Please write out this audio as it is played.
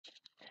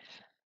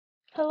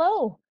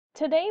Hello!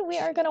 Today we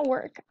are going to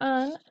work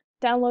on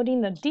downloading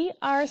the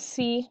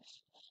DRC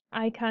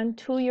icon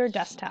to your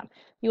desktop.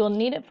 You will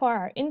need it for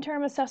our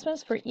interim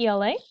assessments for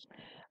ELA.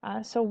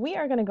 So we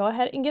are going to go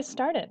ahead and get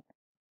started.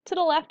 To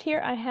the left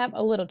here I have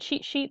a little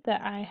cheat sheet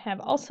that I have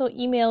also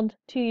emailed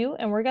to you,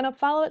 and we're going to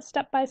follow it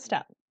step by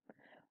step.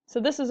 So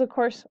this is of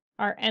course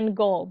our end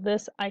goal,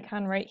 this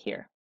icon right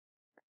here.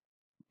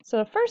 So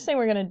the first thing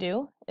we're going to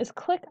do is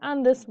click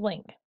on this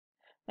link,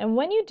 and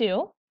when you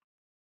do,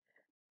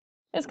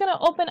 it's going to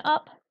open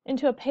up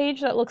into a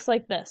page that looks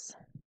like this.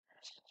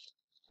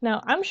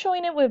 Now I'm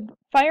showing it with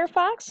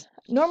Firefox.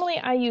 Normally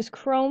I use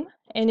Chrome,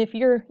 and if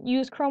you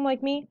use Chrome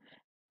like me,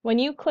 when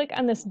you click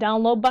on this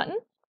download button,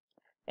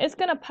 it's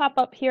going to pop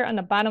up here on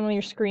the bottom of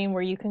your screen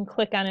where you can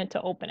click on it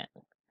to open it.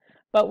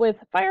 But with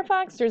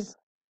Firefox there's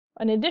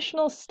an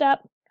additional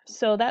step,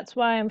 so that's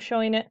why I'm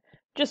showing it,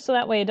 just so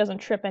that way it doesn't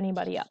trip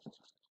anybody up.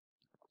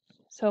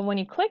 So when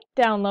you click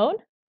download,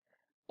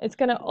 it's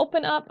going to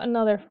open up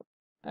another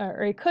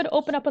or it could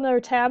open up another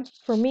tab.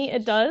 For me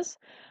it does,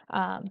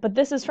 but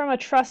this is from a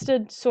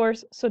trusted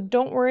source, so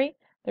don't worry,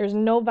 there's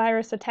no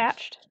virus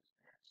attached.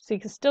 So you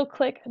can still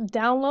click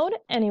download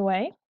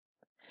anyway,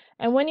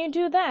 and when you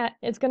do that,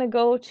 it's going to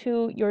go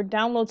to your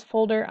downloads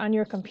folder on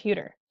your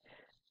computer.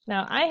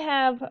 Now I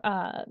have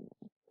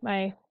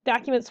my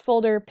documents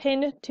folder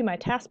pinned to my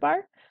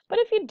taskbar, but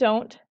if you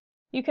don't,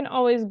 you can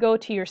always go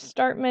to your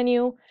start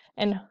menu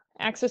and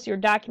access your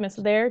documents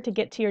there to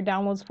get to your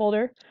downloads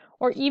folder,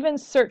 or even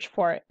search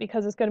for it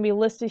because it's going to be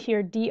listed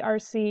here,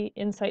 DRC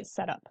Insight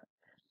Setup.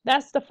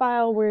 That's the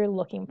file we're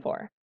looking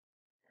for.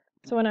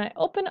 So when I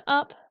open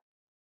up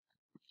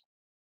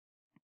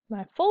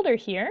my folder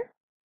here,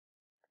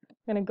 I'm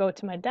going to go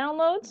to my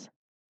downloads.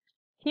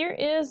 Here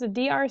is the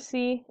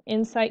DRC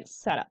Insight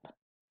Setup.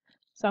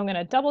 So I'm going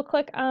to double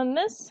click on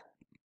this,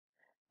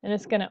 and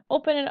it's going to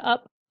open it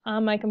up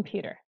on my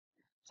computer.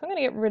 So I'm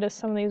going to get rid of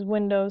some of these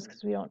windows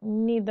because we don't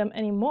need them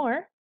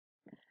anymore.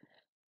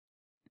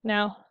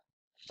 Now,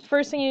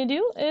 first thing you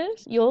do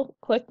is you'll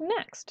click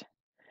Next.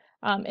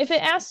 If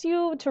it asks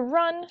you to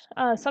run,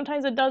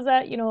 sometimes it does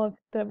that,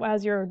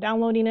 as you're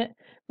downloading it.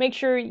 Make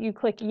sure you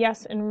click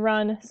Yes and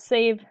Run,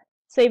 save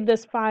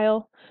this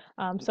file.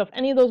 So if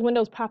any of those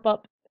windows pop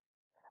up,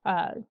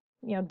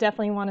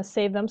 definitely want to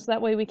save them so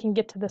that way we can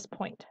get to this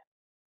point.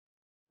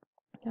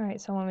 All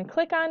right, so when we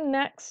click on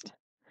Next,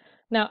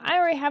 now I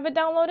already have it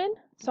downloaded,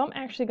 so I'm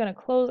actually going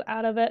to close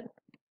out of it,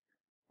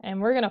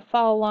 and we're going to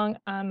follow along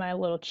on my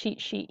little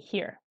cheat sheet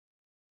here.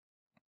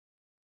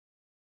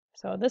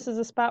 So this is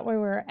the spot where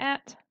we're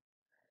at.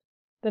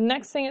 The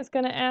next thing it's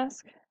going to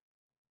ask,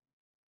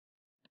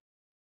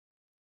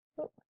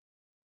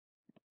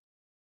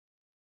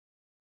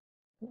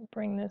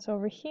 bring this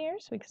over here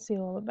so we can see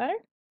a little bit better.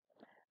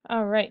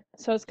 All right,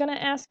 so it's going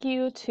to ask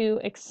you to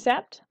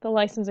accept the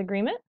license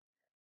agreement.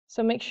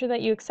 So make sure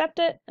that you accept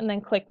it and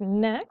then click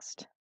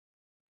Next.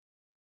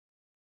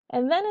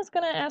 And then it's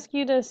going to ask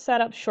you to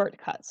set up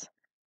shortcuts.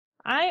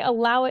 I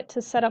allow it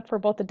to set up for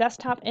both the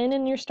desktop and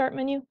in your start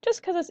menu,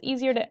 just because it's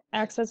easier to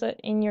access it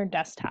in your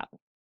desktop.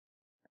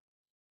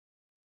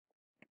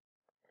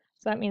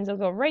 So that means it'll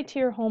go right to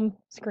your home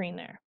screen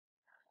there.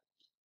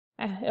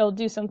 It'll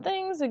do some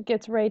things, it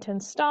gets ready to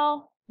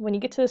install. When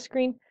you get to the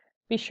screen,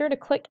 be sure to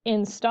click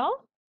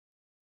Install.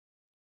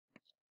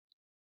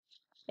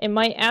 It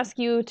might ask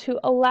you to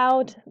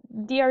allow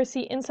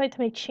DRC Insight to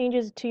make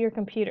changes to your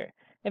computer.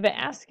 If it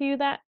asks you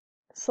that,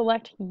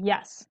 select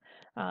Yes.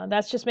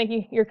 That's just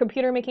making your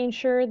computer making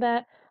sure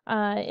that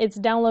it's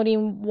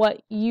downloading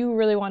what you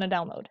really want to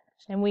download.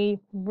 And we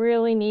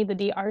really need the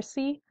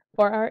DRC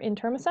for our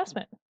interim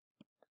assessment.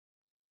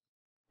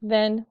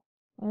 Then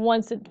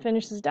once it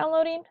finishes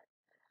downloading,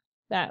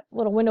 that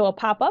little window will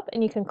pop up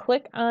and you can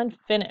click on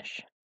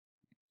Finish.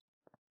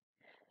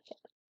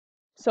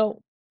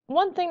 So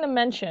one thing to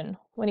mention,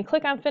 when you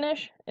click on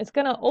Finish, it's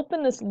going to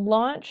open this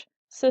Launch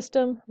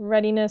System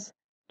Readiness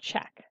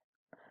check.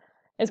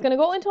 It's going to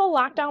go into a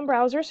lockdown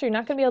browser, so you're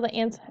not going to be able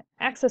to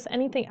access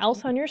anything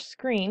else on your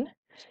screen.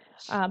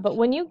 But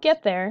when you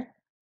get there,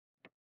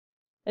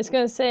 it's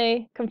going to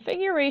say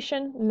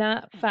Configuration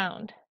Not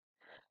Found.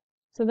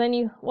 So then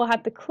you will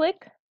have to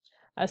click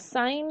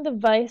Assign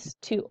Device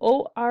to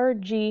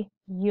ORG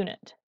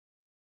Unit.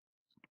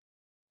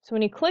 So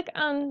when you click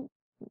on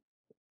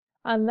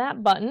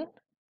that button,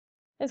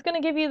 it's going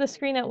to give you the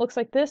screen that looks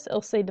like this. It'll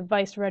say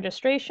Device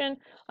Registration.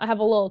 I have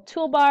a little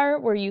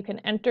toolbar where you can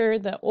enter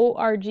the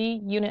ORG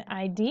unit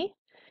ID.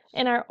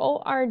 And our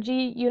ORG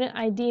unit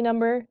ID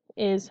number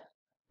is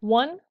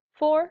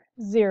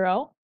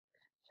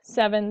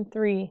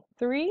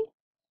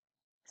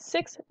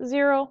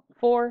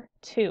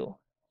 14073360042.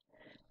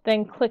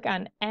 Then click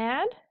on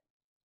Add,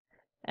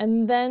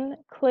 and then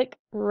click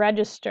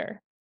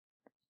Register.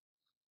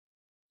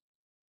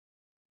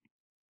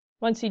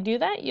 Once you do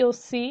that, you'll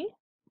see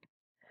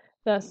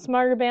the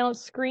Smarter Balance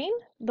screen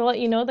to let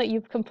you know that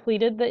you've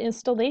completed the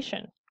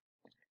installation.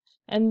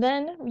 And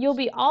then you'll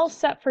be all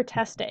set for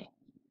test day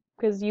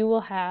because you will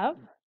have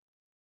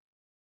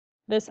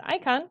this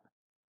icon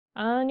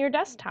on your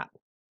desktop.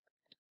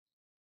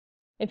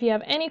 If you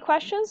have any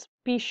questions,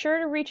 be sure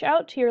to reach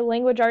out to your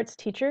language arts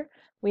teacher.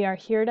 We are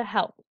here to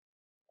help.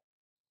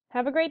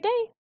 Have a great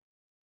day!